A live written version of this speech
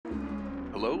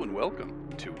Hello and welcome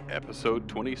to episode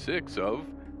 26 of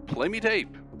Play Me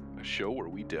Tape, a show where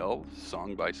we delve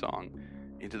song by song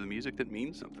into the music that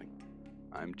means something.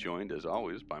 I'm joined as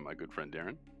always by my good friend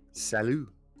Darren. Salut.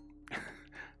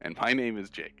 And my name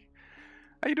is Jake.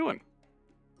 How you doing?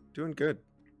 Doing good.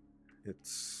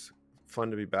 It's fun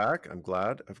to be back. I'm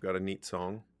glad. I've got a neat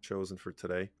song chosen for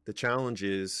today. The challenge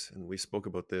is, and we spoke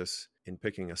about this in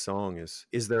picking a song,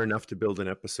 is there enough to build an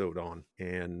episode on?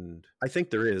 And I think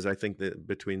there is. I think that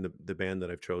between the band that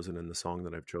I've chosen and the song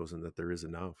that I've chosen, that there is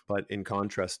enough. But in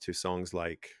contrast to songs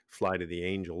like Fly to the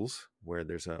Angels, where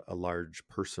there's a large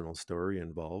personal story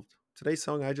involved, today's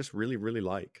song I just really, really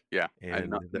like. Yeah,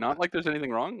 and not like there's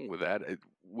anything wrong with that.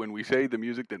 When we say the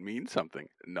music that means something,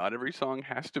 not every song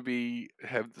has to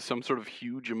have some sort of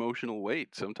huge emotional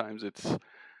weight. Sometimes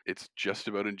it's just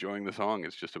about enjoying the song.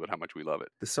 It's just about how much we love it.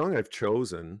 The song I've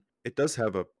chosen, it does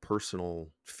have a personal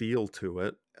feel to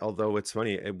it. Although it's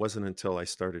funny, it wasn't until I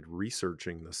started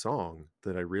researching the song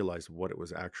that I realized what it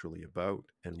was actually about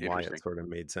and why it sort of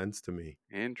made sense to me.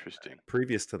 Interesting.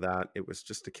 Previous to that, it was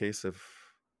just a case of,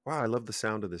 wow, I love the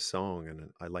sound of this song and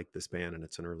I like this band, and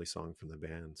it's an early song from the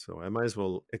band. So I might as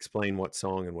well explain what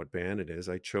song and what band it is.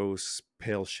 I chose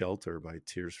Pale Shelter by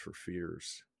Tears for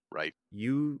Fears. Right.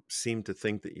 You seem to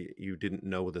think that you didn't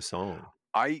know the song.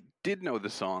 I did know the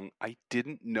song. I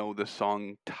didn't know the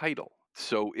song title.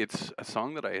 So it's a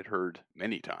song that I had heard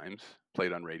many times,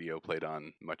 played on radio, played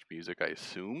on Much Music, I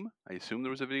assume. There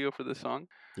was a video for this song.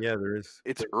 Yeah, there is.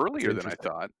 It's earlier than I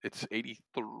thought. It's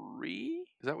 83?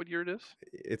 Is that what year it is?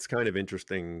 It's kind of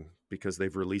interesting because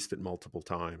they've released it multiple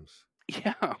times.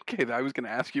 Yeah, okay. I was going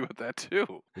to ask you about that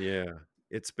too. Yeah.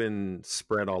 It's been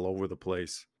spread all over the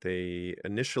place.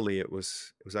 Initially it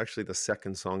was actually the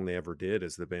second song they ever did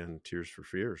as the band Tears for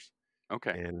Fears.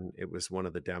 Okay. And it was one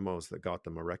of the demos that got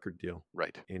them a record deal.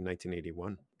 Right. In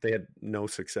 1981. They had no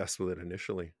success with it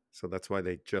initially. So that's why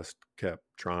they just kept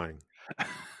trying.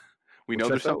 We know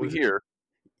there's something here.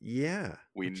 Yeah.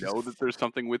 We know that there's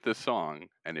something with this song,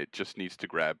 and it just needs to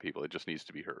grab people. It just needs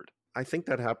to be heard. I think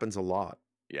that happens a lot.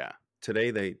 Yeah.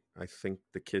 Today I think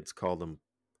the kids call them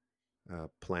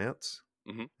plants,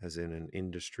 mm-hmm. as in an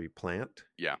industry plant.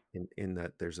 Yeah. In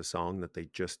that there's a song that they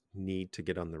just need to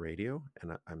get on the radio.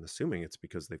 And I'm assuming it's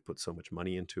because they've put so much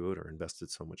money into it or invested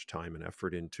so much time and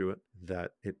effort into it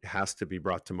that it has to be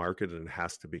brought to market and it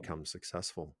has to become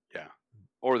successful. Yeah.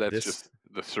 Or that's just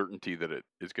the certainty that it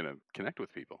is going to connect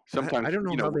with people. Sometimes I don't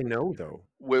know how they know, though.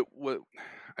 What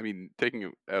I mean, taking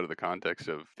it out of the context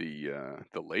of the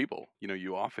label,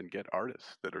 you often get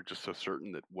artists that are just so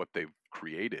certain that what they've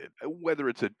created, whether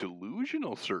it's a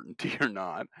delusional certainty or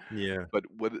not, yeah, but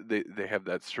whether they have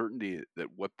that certainty that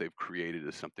what they've created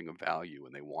is something of value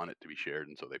and they want it to be shared,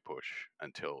 and so they push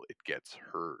until it gets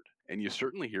heard. And you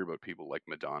certainly hear about people like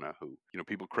Madonna, who,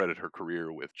 people credit her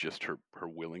career with just her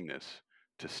willingness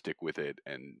to stick with it,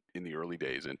 and in the early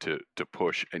days, and to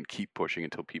push and keep pushing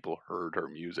until people heard her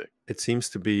music. It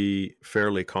seems to be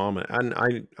fairly common. And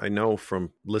I know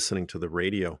from listening to the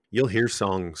radio, you'll hear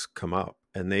songs come up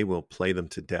and they will play them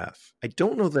to death. I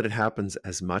don't know that it happens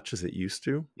as much as it used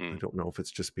to. I don't know if it's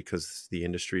just because the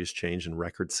industry has changed and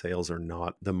record sales are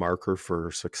not the marker for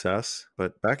success.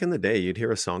 But back in the day, you'd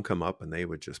hear a song come up and they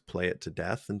would just play it to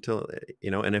death until,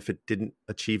 and if it didn't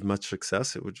achieve much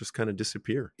success, it would just kind of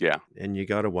disappear. Yeah. And you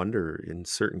got to wonder in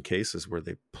certain cases where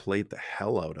they played the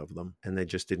hell out of them and they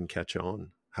just didn't catch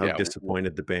on. How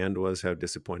disappointed the band was, how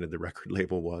disappointed the record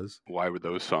label was. Why were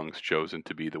those songs chosen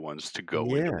to be the ones to go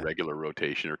into regular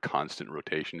rotation or constant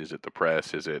rotation? Is it the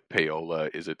press? Is it payola?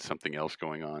 Is it something else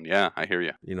going on? Yeah, I hear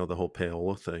you. The whole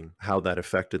payola thing, how that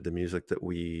affected the music that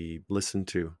we listened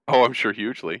to. Oh, I'm sure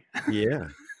hugely. Yeah.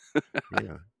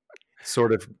 Yeah.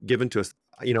 Sort of given to us.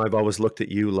 I've always looked at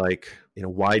you like,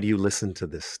 why do you listen to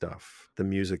this stuff? The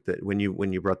music that when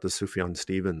you brought the Sufjan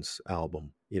Stevens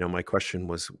album, my question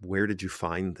was, where did you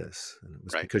find this? And it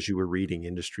was because you were reading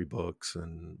industry books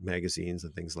and magazines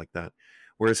and things like that.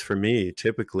 Whereas for me,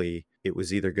 typically it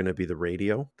was either going to be the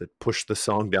radio that pushed the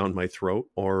song down my throat,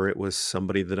 or it was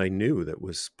somebody that I knew that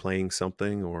was playing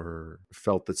something or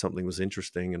felt that something was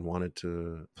interesting and wanted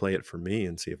to play it for me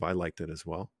and see if I liked it as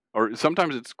well. Or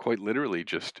sometimes it's quite literally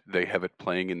just they have it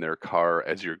playing in their car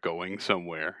as you're going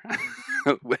somewhere.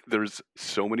 There's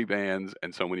so many bands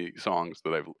and so many songs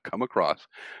that I've come across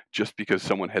just because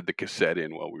someone had the cassette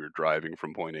in while we were driving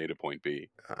from point A to point B.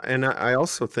 And I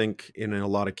also think in a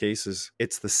lot of cases,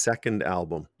 it's the second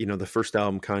album. The first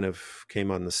album kind of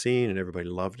came on the scene and everybody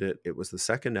loved it. It was the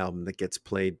second album that gets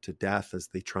played to death as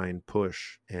they try and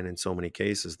push. And in so many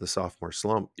cases, the sophomore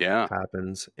slump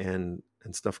happens. And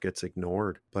and stuff gets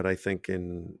ignored. But I think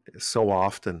in so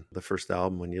often the first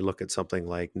album, when you look at something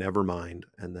like Nevermind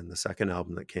and then the second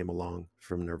album that came along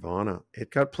from Nirvana,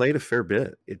 it got played a fair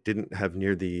bit. It didn't have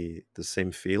near the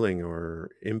same feeling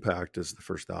or impact as the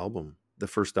first album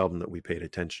that we paid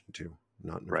attention to,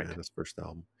 not Right. Nirvana's first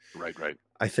album. Right. Right.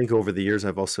 I think over the years,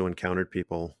 I've also encountered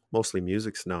people, mostly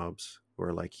music snobs, who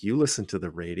are like, you listen to the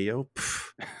radio?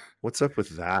 Pff, what's up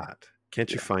with that? Can't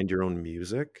you Yeah. find your own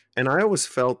music? And I always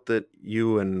felt that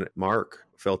you and Mark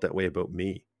felt that way about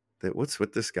me. That what's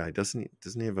with this guy? Doesn't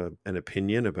he have an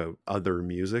opinion about other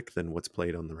music than what's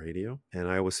played on the radio? And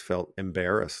I always felt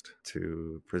embarrassed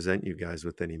to present you guys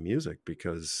with any music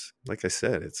because, like I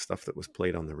said, it's stuff that was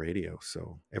played on the radio,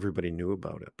 so everybody knew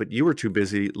about it. But you were too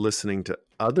busy listening to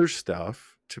other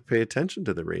stuff to pay attention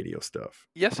to the radio stuff.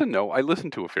 Yes and no. I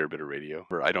listened to a fair bit of radio.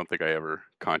 Or I don't think I ever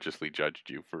consciously judged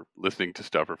you for listening to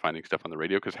stuff or finding stuff on the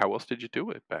radio, because how else did you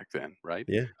do it back then, right?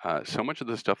 Yeah. So much of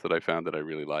the stuff that I found that I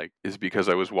really liked is because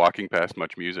I was walking past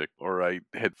Much Music, or I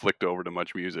had flicked over to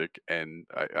Much Music and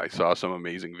I saw some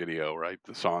amazing video, right?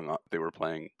 The song they were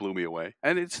playing blew me away.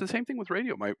 And it's the same thing with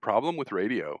radio. My problem with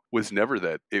radio was never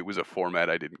that it was a format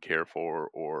I didn't care for,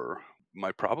 or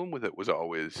my problem with it was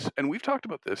always, and we've talked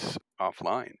about this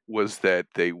offline, was that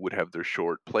they would have their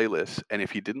short playlists, and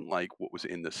if you didn't like what was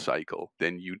in the cycle,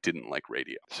 then you didn't like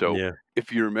radio. So Yeah.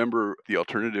 if you remember the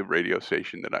alternative radio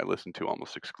station that I listened to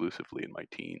almost exclusively in my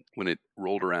teens, when it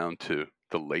rolled around to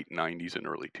the late 90s and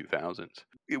early 2000s,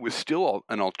 it was still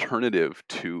an alternative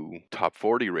to top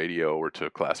 40 radio or to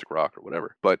classic rock or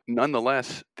whatever. But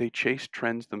nonetheless, they chased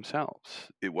trends themselves.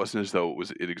 It wasn't as though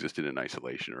it existed in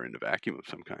isolation or in a vacuum of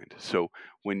some kind. So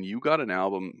when you got an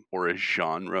album or a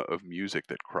genre of music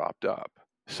that cropped up,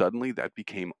 suddenly that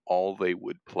became all they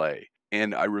would play.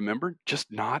 And I remember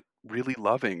just not really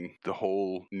loving the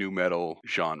whole nu metal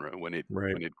genre when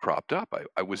it cropped up.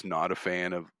 I was not a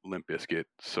fan of Limp Bizkit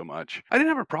so much. I didn't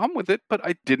have a problem with it, but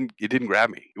it didn't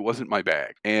grab me. It wasn't my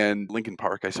bag. And Linkin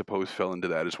Park, I suppose, fell into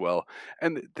that as well.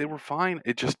 And they were fine.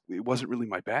 It wasn't really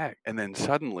my bag. And then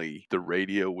suddenly the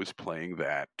radio was playing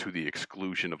that to the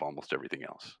exclusion of almost everything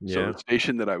else. Yeah. So the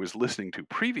station that I was listening to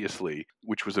previously,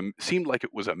 which seemed like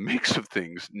it was a mix of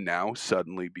things, now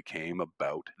suddenly became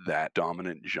about that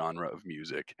dominant genre of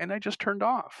music. And I just turned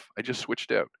off. I just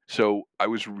switched out. So I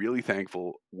was really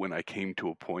thankful when I came to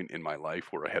a point in my life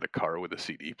where I had a car with a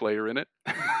CD player in it.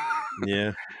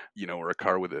 Yeah. Or a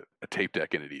car with a tape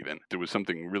deck in it even. There was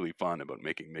something really fun about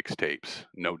making mixtapes,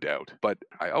 no doubt. But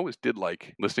I always did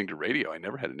like listening to radio. I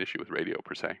never had an issue with radio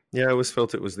per se. Yeah, I always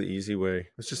felt it was the easy way.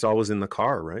 It's just always in the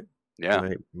car, right? Yeah.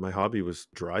 My hobby was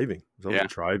driving. I was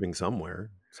always driving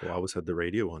somewhere. So I always had the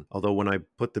radio on. Although when I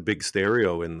put the big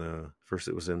stereo first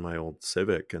it was in my old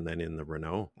Civic and then in the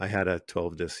Renault, I had a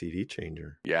 12-disc CD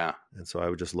changer. Yeah. And so I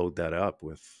would just load that up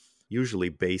with usually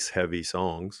bass-heavy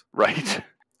songs. Right.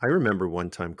 I remember one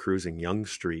time cruising Yonge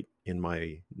Street in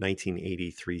my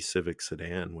 1983 Civic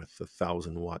sedan with the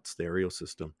 1,000-watt stereo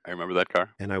system. I remember that car.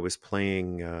 And I was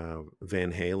playing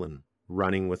Van Halen,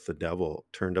 Running with the Devil,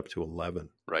 turned up to 11.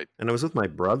 Right. And I was with my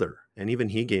brother, and even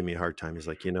he gave me a hard time. He's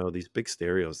like, these big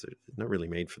stereos, they're not really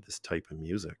made for this type of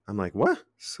music. I'm like, what?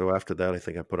 So after that, I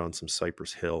think I put on some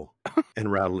Cypress Hill and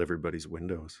rattled everybody's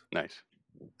windows. Nice.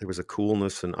 There was a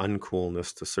coolness and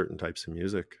uncoolness to certain types of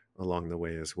music along the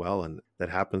way as well, and that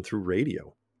happened through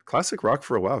radio. Classic rock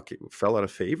for a while fell out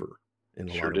of favor in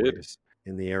a lot of ways.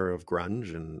 In the era of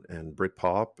grunge and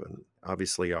Britpop, and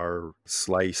obviously our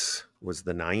slice was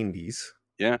the 90s.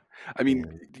 Yeah. I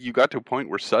mean, you got to a point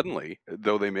where suddenly,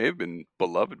 though they may have been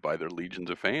beloved by their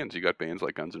legions of fans, you got bands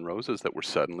like Guns N' Roses that were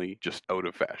suddenly just out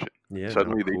of fashion. Yeah,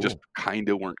 suddenly they just kind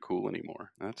of weren't cool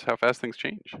anymore. That's how fast things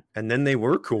change. And then they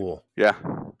were cool. Yeah.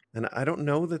 And I don't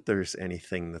know that there's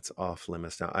anything that's off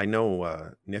limits now. I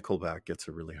know Nickelback gets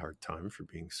a really hard time for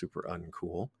being super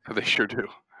uncool. They sure do.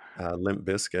 Limp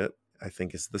Bizkit, I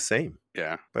think, is the same.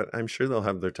 Yeah. But I'm sure they'll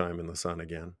have their time in the sun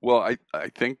again. Well, I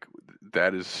think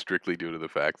that is strictly due to the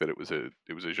fact that it was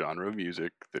a genre of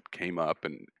music that came up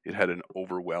and it had an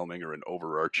overwhelming or an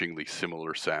overarchingly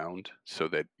similar sound, so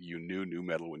that you knew nu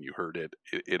metal when you heard it.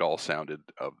 It all sounded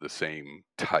of the same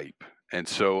type. And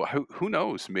so who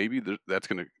knows? Maybe that's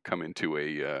going to come into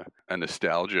a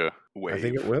nostalgia wave. I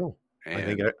think it will. I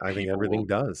think everything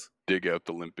does. Dig out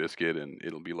the Limp Bizkit, and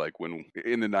it'll be like when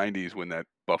in the 90s when that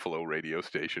Buffalo radio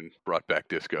station brought back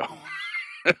disco.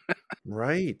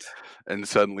 Right. And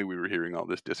suddenly we were hearing all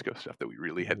this disco stuff that we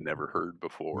really had never heard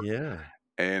before. Yeah.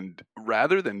 And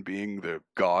rather than being the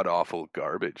god-awful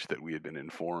garbage that we had been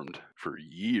informed for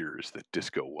years that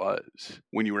disco was,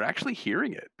 when you were actually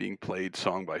hearing it being played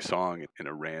song by song in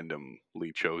a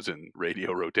randomly chosen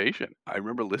radio rotation, I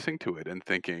remember listening to it and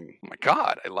thinking, oh my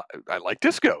God, I like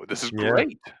disco. This is Yeah.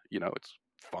 great. It's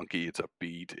funky, it's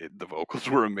upbeat, the vocals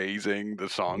were amazing, the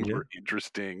songs Yeah. were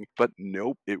interesting, but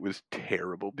nope, it was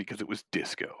terrible because it was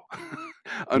disco.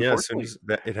 Yeah, as soon Unfortunately,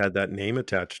 as it had that name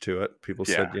attached to it, people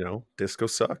said, yeah. disco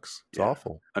sucks. It's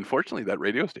awful. Unfortunately, that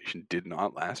radio station did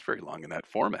not last very long in that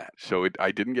format, so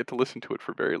I didn't get to listen to it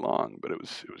for very long. But it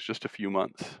was just a few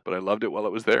months. But I loved it while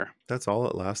it was there. That's all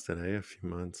it lasted, a few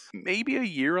months. Maybe a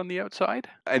year on the outside.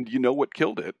 And you know what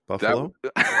killed it? Buffalo?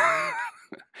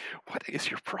 What is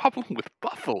your problem with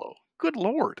Buffalo? Good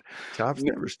Lord. Chops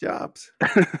never stops.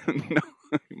 No,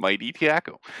 mighty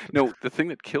Tiaco. No, the thing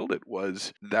that killed it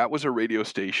was that was a radio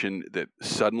station that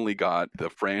suddenly got the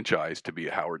franchise to be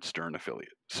a Howard Stern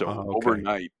affiliate. So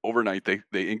okay. overnight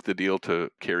they inked the deal to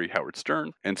carry Howard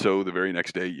Stern, and so the very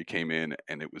next day you came in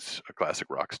and it was a classic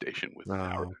rock station with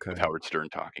Howard Stern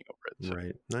talking over it. So.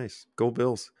 Right. Nice. Go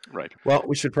Bills. Right. Well,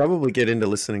 we should probably get into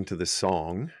listening to this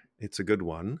song. It's a good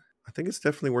one. I think it's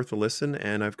definitely worth a listen,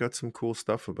 and I've got some cool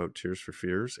stuff about Tears for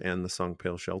Fears and the song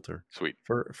Pale Shelter. Sweet.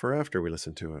 For after we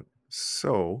listen to it.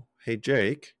 So, hey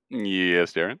Jake.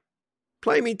 Yes, Darren.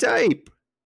 Play me tape.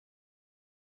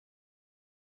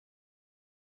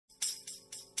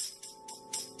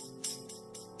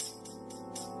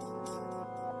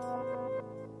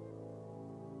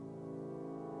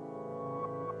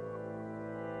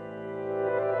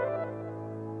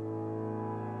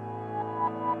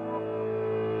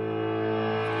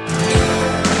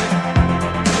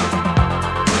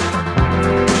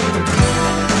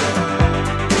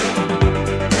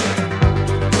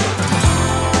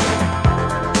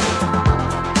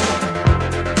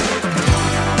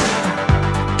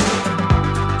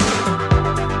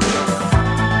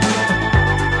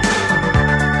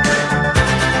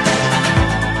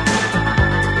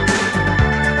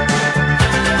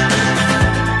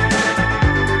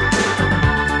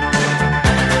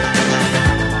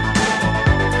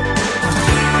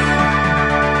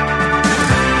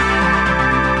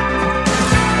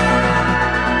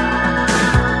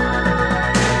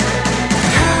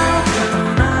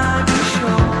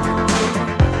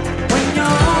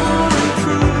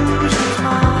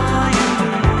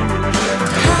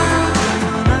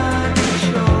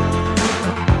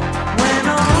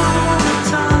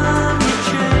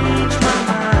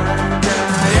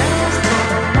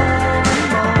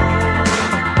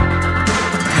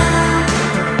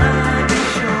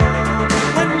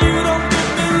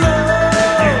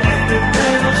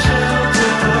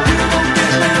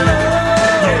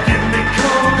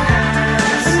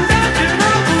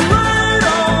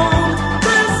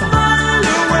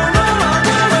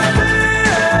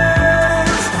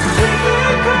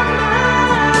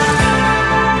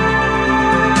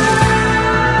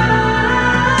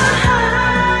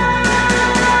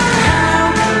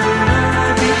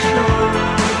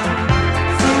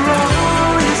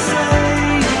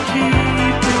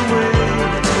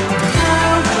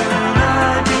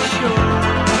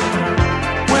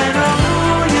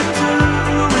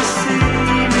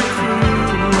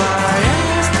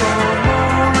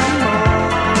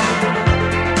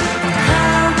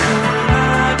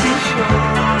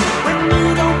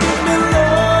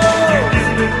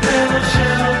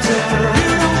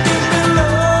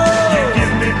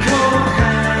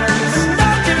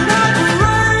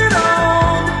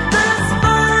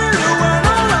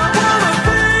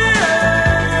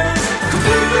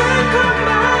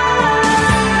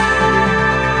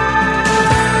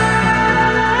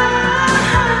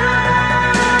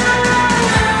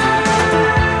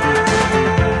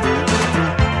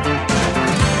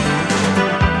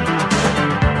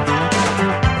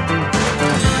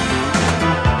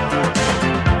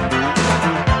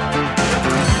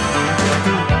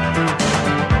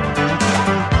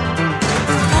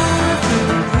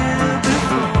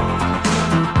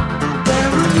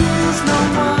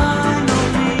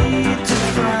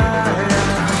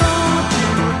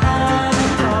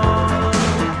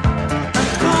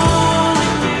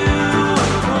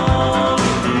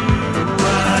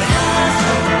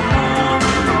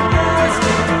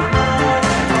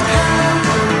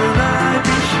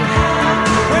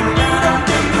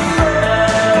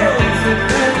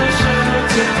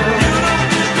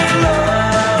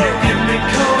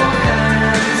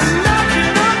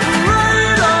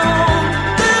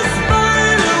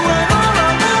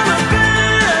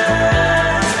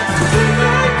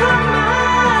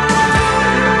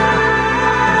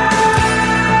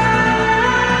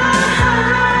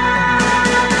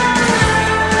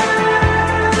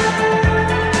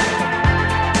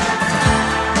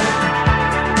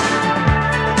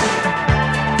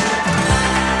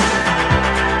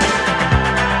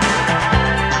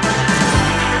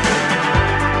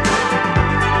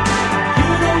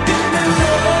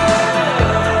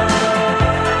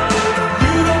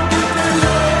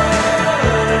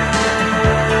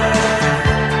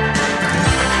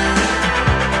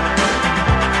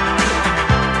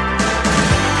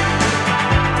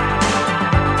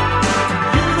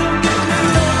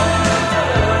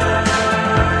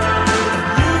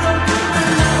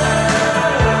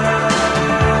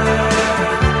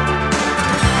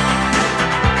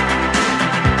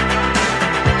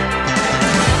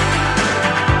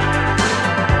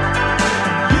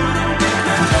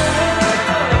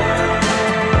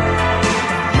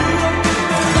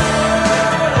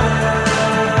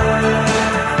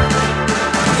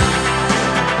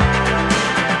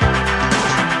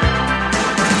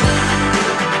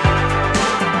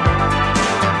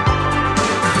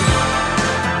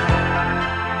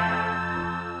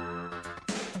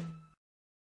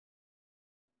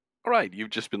 right, you've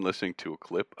just been listening to a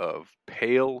clip of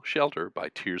Pale Shelter by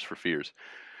Tears for Fears.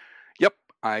 Yep,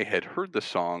 I had heard the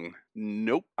song.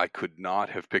 Nope, I could not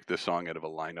have picked this song out of a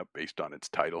lineup based on its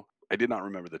title. I did not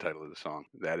remember the title of the song.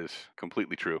 That is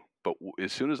completely true. But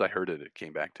as soon as I heard it, it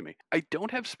came back to me. I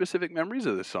don't have specific memories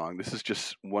of this song. This is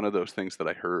just one of those things that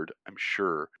I heard, I'm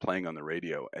sure, playing on the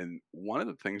radio. And one of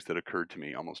the things that occurred to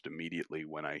me almost immediately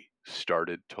when I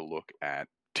started to look at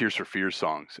Tears for Fears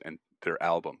songs and their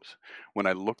albums. When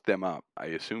I looked them up, I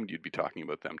assumed you'd be talking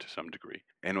about them to some degree.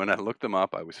 And when I looked them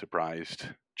up, I was surprised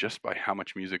just by how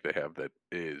much music they have that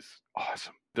is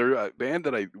awesome. They're a band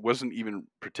that I wasn't even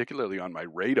particularly on my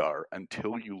radar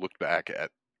until you looked back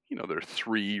at, their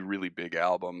 3 really big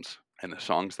albums and the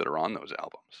songs that are on those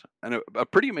albums. And a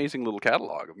pretty amazing little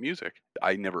catalog of music.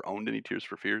 I never owned any Tears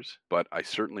for Fears, but I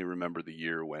certainly remember the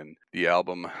year when the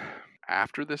album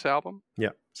after this album. Yeah,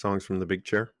 Songs from the Big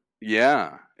Chair.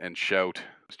 Yeah, and Shout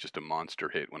was just a monster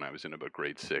hit when I was in about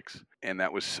grade 6. And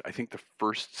that was, I think, the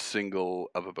first single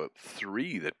of about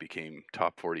 3 that became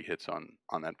top 40 hits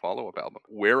on that follow-up album.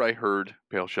 Where I heard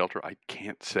Pale Shelter, I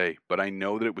can't say, but I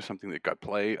know that it was something that got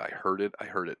play. I heard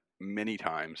it many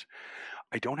times.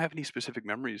 I don't have any specific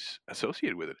memories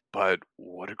associated with it, but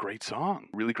what a great song.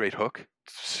 Really great hook.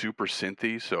 Super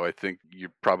synthy, so I think you're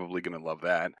probably going to love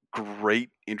that. Great,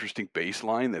 interesting bass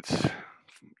line that's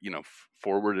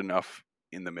forward enough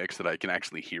in the mix that I can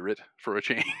actually hear it for a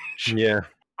change. Yeah.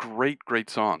 Great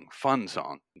song. Fun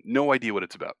song. No idea what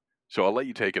it's about. So I'll let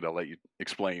you take it. I'll let you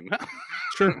explain.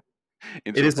 Sure.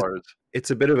 Insofar as it's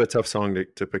a bit of a tough song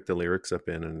to pick the lyrics up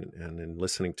in, and in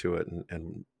listening to it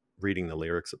and reading the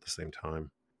lyrics at the same time,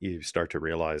 you start to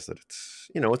realize that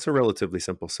it's a relatively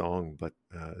simple song, but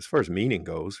as far as meaning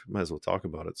goes, might as well talk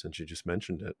about it since you just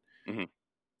mentioned it. Mm-hmm.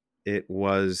 It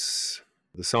was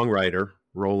the songwriter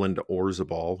Roland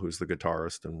Orzabal, who's the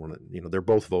guitarist, and they're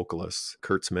both vocalists.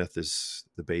 Kurt Smith is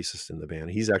the bassist in the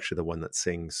band. He's actually the one that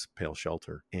sings Pale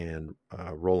Shelter, and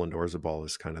Roland Orzabal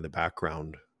is kind of the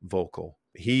background vocal.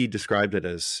 He described it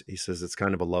as, he says, it's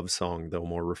kind of a love song, though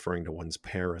more referring to one's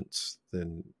parents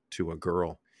than to a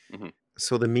girl. Mm-hmm.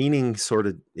 So the meaning sort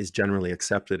of is generally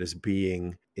accepted as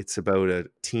being, it's about a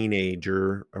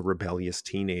teenager, a rebellious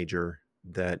teenager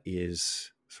that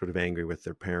is sort of angry with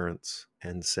their parents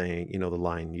and saying, the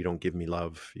line, you don't give me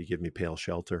love, you give me pale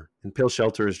shelter. And pale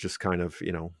shelter is just kind of,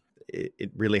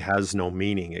 it really has no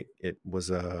meaning. It was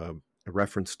a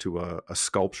reference to a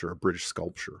sculpture, a British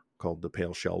sculpture called the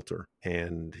Pale Shelter.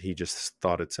 And he just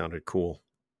thought it sounded cool.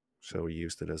 So he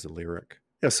used it as a lyric.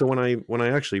 Yeah, so when I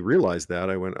actually realized that,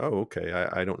 I went, oh, okay.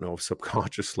 I don't know if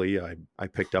subconsciously I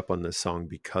picked up on this song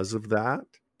because of that,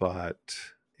 but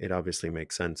it obviously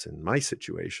makes sense in my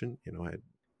situation. I had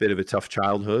bit of a tough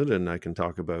childhood, and I can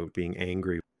talk about being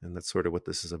angry, and that's sort of what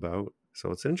this is about.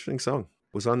 So it's an interesting song.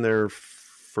 It was on their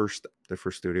first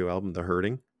studio album, The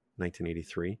Hurting,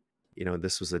 1983.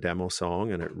 This was a demo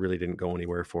song, and it really didn't go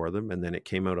anywhere for them. And then it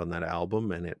came out on that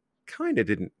album, and it kind of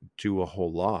didn't do a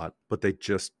whole lot, but they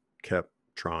just kept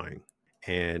trying.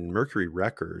 And Mercury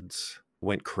Records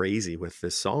went crazy with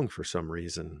this song for some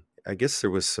reason. I guess there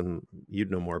was some,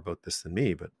 you'd know more about this than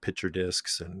me, but picture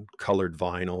discs and colored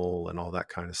vinyl and all that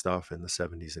kind of stuff in the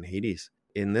 70s and 80s.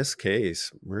 In this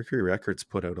case, Mercury Records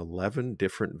put out 11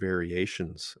 different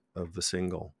variations of the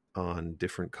single on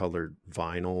different colored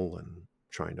vinyl and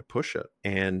trying to push it.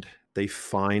 And they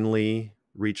finally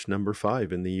reached number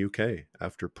 5 in the UK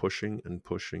after pushing and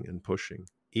pushing and pushing,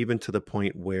 even to the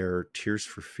point where Tears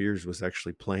for Fears was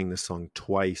actually playing this song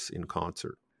twice in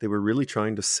concert. They were really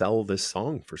trying to sell this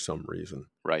song for some reason.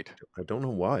 Right. I don't know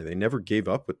why. They never gave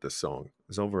up with this song. It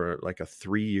was over like a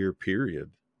 3-year period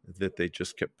that they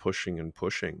just kept pushing and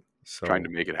pushing. So, trying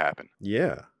to make it happen.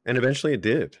 Yeah. And eventually it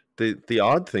did. The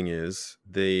odd thing is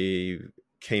they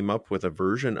came up with a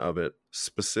version of it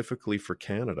specifically for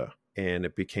Canada, and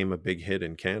it became a big hit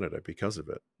in Canada because of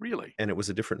it. Really? And it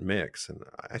was a different mix. And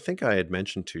I think I had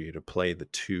mentioned to you to play the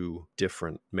 2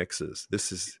 different mixes.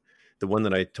 This is the one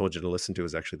that I told you to listen to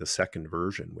is actually the second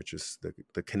version, which is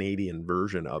the Canadian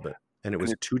version of it. And it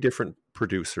was 2 different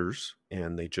producers,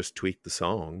 and they just tweaked the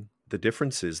song. The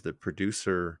difference is the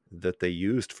producer that they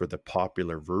used for the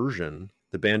popular version,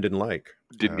 the band didn't like.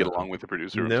 Didn't get along with the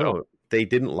producer himself? No, they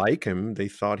didn't like him. They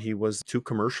thought he was too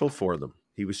commercial for them.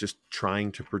 He was just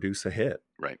trying to produce a hit.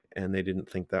 Right. And they didn't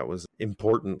think that was an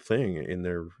important thing in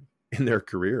their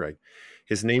career.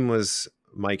 His name was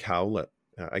Mike Howlett.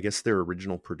 I guess their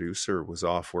original producer was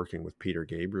off working with Peter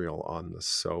Gabriel on the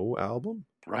So album.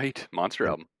 Right. Monster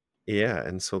album. Yeah.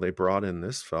 And so they brought in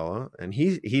this fella, and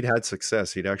he'd had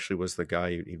success. He'd actually was the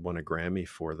guy, he'd won a Grammy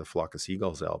for the Flock of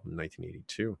Seagulls album in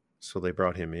 1982. So they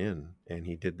brought him in, and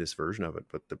he did this version of it.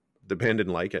 But the band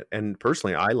didn't like it. And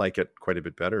personally, I like it quite a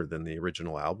bit better than the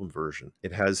original album version.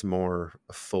 It has more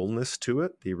fullness to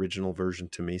it. The original version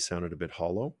to me sounded a bit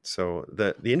hollow. So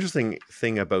the interesting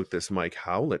thing about this Mike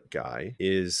Howlett guy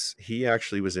is he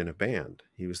actually was in a band.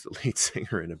 He was the lead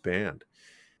singer in a band.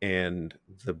 And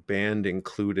the band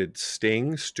included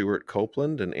Sting, Stuart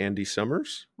Copeland, and Andy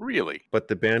Summers. Really? But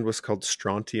the band was called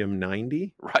Strontium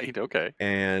 90. Right, okay.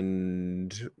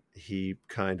 And he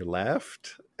kind of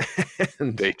left.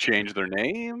 And they changed their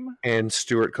name? And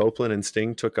Stuart Copeland and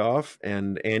Sting took off,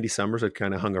 and Andy Summers had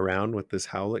kind of hung around with this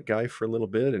Howlett guy for a little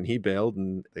bit, and he bailed,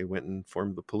 and they went and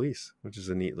formed the Police, which is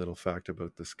a neat little fact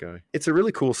about this guy. It's a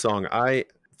really cool song.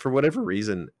 For whatever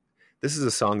reason, this is a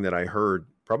song that I heard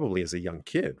probably as a young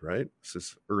kid, right? This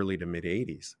is early to mid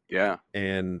 80s. Yeah.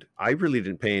 And I really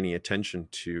didn't pay any attention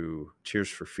to Tears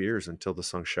for Fears until the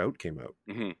song Shout came out.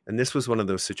 Mm-hmm. And this was one of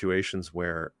those situations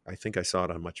where I think I saw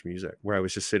it on Much Music, where I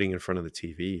was just sitting in front of the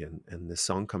TV and this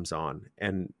song comes on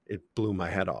and it blew my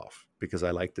head off because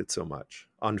I liked it so much.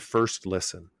 On first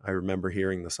listen, I remember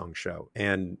hearing the song Shout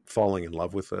and falling in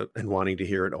love with it and wanting to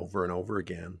hear it over and over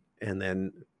again. And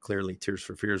then clearly Tears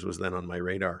for Fears was then on my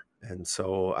radar. And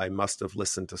so I must have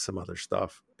listened to some other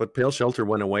stuff. But Pale Shelter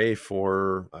went away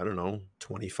for, I don't know,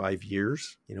 25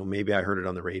 years. You know, maybe I heard it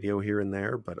on the radio here and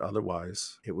there, but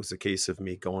otherwise it was a case of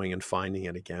me going and finding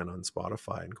it again on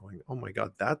Spotify and going, oh my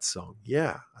God, that song.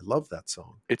 Yeah, I love that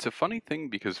song. It's a funny thing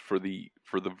because for the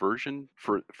version,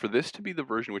 for this to be the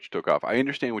version which took off, I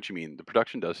understand what you mean. The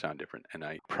production does sound different, and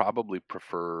I probably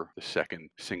prefer the second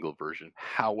single version.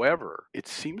 However, it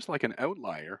seems like an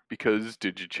outlier because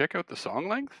did you check out the song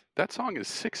length? That song is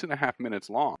 6.5 minutes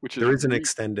long, which is there is an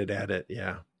extended edit,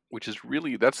 yeah. Which is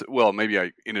really, well, maybe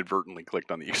I inadvertently clicked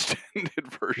on the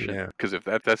extended version. Because if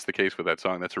that's the case with that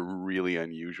song, that's a really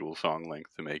unusual song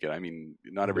length to make it. I mean,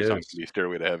 not every song can be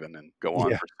Stairway to Heaven and go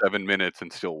on for 7 minutes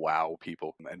and still wow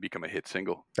people and become a hit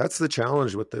single. That's the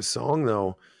challenge with this song,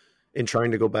 though, in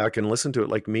trying to go back and listen to it,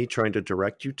 like me trying to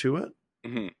direct you to it.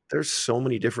 Mm-hmm. There's so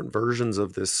many different versions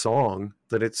of this song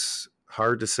that it's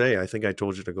hard to say. I think I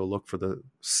told you to go look for the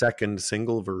second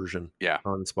single version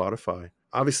on Spotify.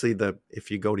 Obviously, if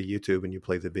you go to YouTube and you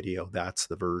play the video, that's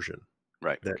the version.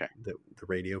 Right. The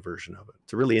radio version of it.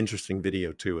 It's a really interesting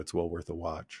video, too. It's well worth a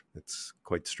watch. It's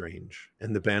quite strange.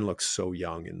 And the band looks so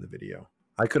young in the video.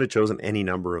 I could have chosen any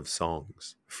number of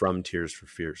songs from Tears for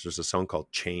Fears. There's a song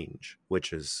called Change,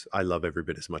 which is, I love every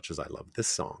bit as much as I love this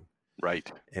song.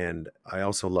 Right. And I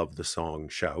also love the song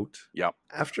Shout. Yep.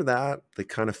 After that, they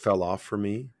kind of fell off for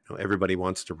me. You know, Everybody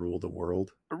Wants to Rule the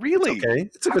World. Really? It's okay.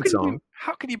 It's a good song.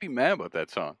 How can you be mad about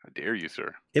that song? How dare you,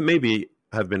 sir? It may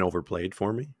have been overplayed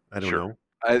for me. I don't know.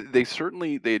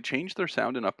 They had changed their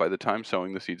sound enough by the time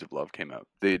Sowing the Seeds of Love came out.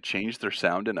 They had changed their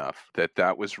sound enough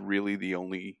that was really the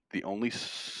only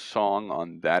song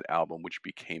on that album which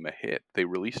became a hit. They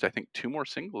released, I think, 2 more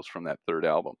singles from that third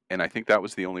album, and I think that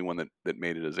was the only one that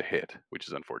made it as a hit, which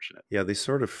is unfortunate. Yeah, they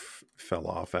sort of fell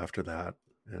off after that.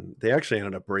 And they actually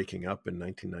ended up breaking up in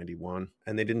 1991.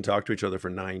 And they didn't talk to each other for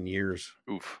 9 years.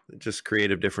 Oof. Just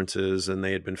creative differences. And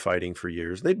they had been fighting for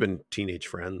years. They'd been teenage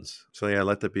friends. So yeah,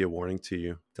 let that be a warning to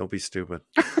you. Don't be stupid.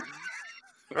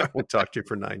 I won't talk to you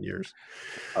for 9 years.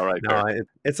 All right. No,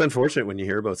 it's unfortunate when you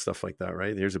hear about stuff like that,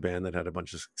 right? Here's a band that had a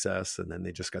bunch of success. And then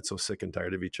they just got so sick and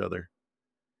tired of each other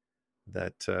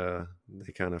that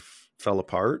they kind of fell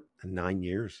apart in 9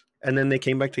 years. And then they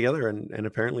came back together and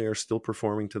apparently are still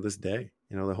performing to this day.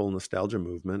 You know, the whole nostalgia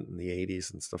movement in the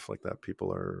 80s and stuff like that.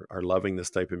 People are loving this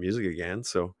type of music again.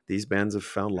 So these bands have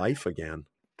found life again.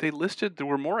 There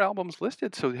were more albums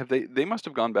listed. So they must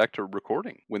have gone back to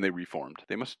recording when they reformed.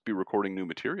 They must be recording new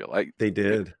material. They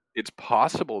did. It's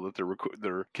possible that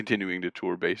they're continuing to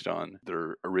tour based on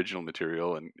their original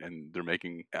material and they're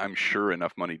making, I'm sure,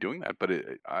 enough money doing that. But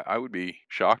I would be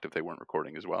shocked if they weren't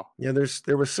recording as well. Yeah,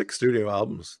 there were 6 studio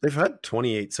albums. They've had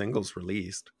 28 singles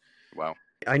released. Wow.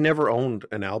 I never owned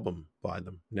an album by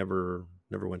them. Never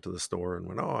went to the store and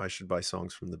went, oh, I should buy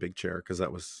songs from The Big Chair, because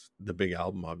that was the big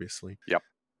album, obviously. Yep.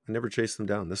 I never chased them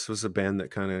down. This was a band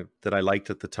that I liked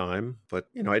at the time, but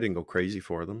you know, I didn't go crazy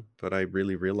for them, but I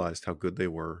really realized how good they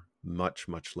were much,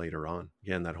 much later on.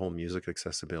 Again, that whole music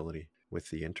accessibility with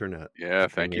the internet. Yeah,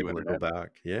 thank you. To go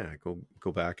back. Yeah,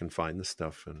 go back and find the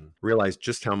stuff and realize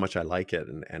just how much I like it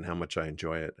and how much I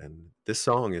enjoy it. And this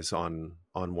song is on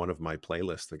one of my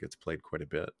playlists that gets played quite a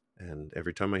bit. And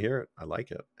every time I hear it, I like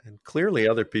it. And clearly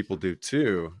other people do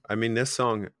too. I mean, this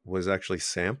song was actually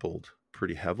sampled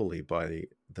pretty heavily by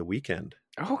The Weeknd.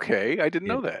 Okay, I didn't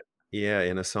know that. Yeah,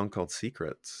 in a song called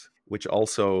Secrets, which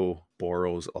also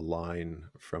borrows a line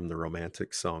from the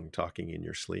Romantic song Talking in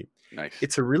Your Sleep. Nice.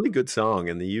 It's a really good song,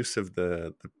 and the use of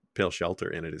the Pale Shelter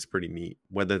in it is pretty neat.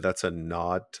 Whether that's a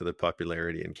nod to the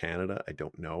popularity in Canada, I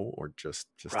don't know, or just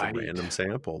a Right. random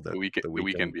sample that the The Weekend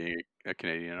Weekend being a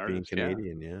Canadian being artist. Yeah.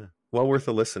 Canadian, yeah. Well worth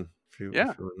a listen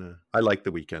Yeah. if you wanna. I like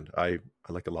the Weekend. I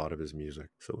like a lot of his music,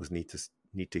 so it was neat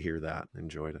to hear that.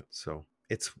 Enjoyed it. So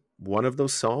it's one of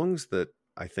those songs that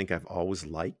I think I've always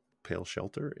liked. Pale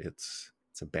Shelter. It's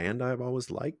a band I've always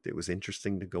liked. It was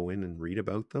interesting to go in and read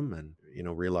about them and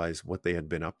realize what they had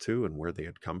been up to and where they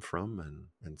had come from and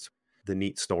the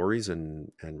neat stories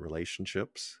and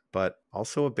relationships. But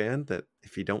also a band that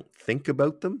if you don't think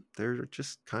about them, they're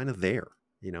just kind of there.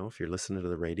 If you're listening to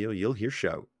the radio, you'll hear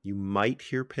Shout. You might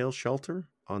hear Pale Shelter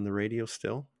on the radio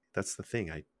still. That's the thing.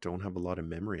 I don't have a lot of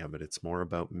memory of it. It's more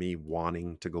about me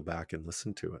wanting to go back and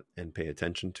listen to it and pay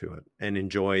attention to it and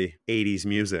enjoy 80s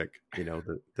music.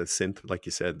 The synth, like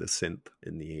you said, the synth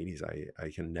in the 80s, I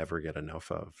can never get enough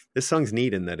of. This song's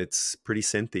neat in that it's pretty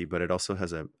synthy, but it also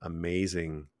has an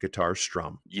amazing guitar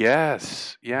strum.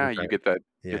 Yes. Yeah. Which You get that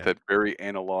yeah, very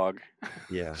analog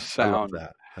yeah, I love sound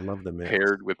that. I love the mix.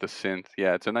 paired with the synth.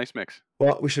 Yeah, it's a nice mix.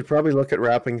 Well, we should probably look at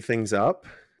wrapping things up.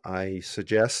 I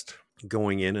suggest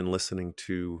going in and listening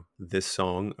to this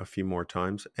song a few more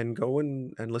times and go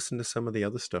and listen to some of the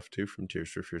other stuff too from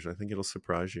Tears for Fears. I think it'll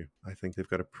surprise you. I think they've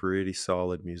got a pretty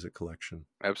solid music collection.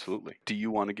 Absolutely. Do you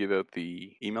want to give out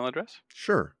the email address?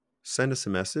 Sure. Send us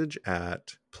a message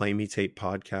at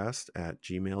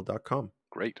playmetapepodcast@gmail.com.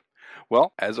 Great.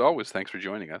 Well, as always, thanks for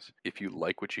joining us. If you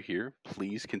like what you hear,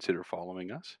 please consider following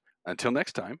us. Until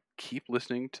next time, keep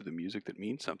listening to the music that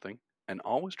means something and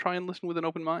always try and listen with an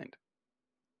open mind.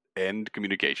 End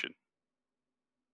communication.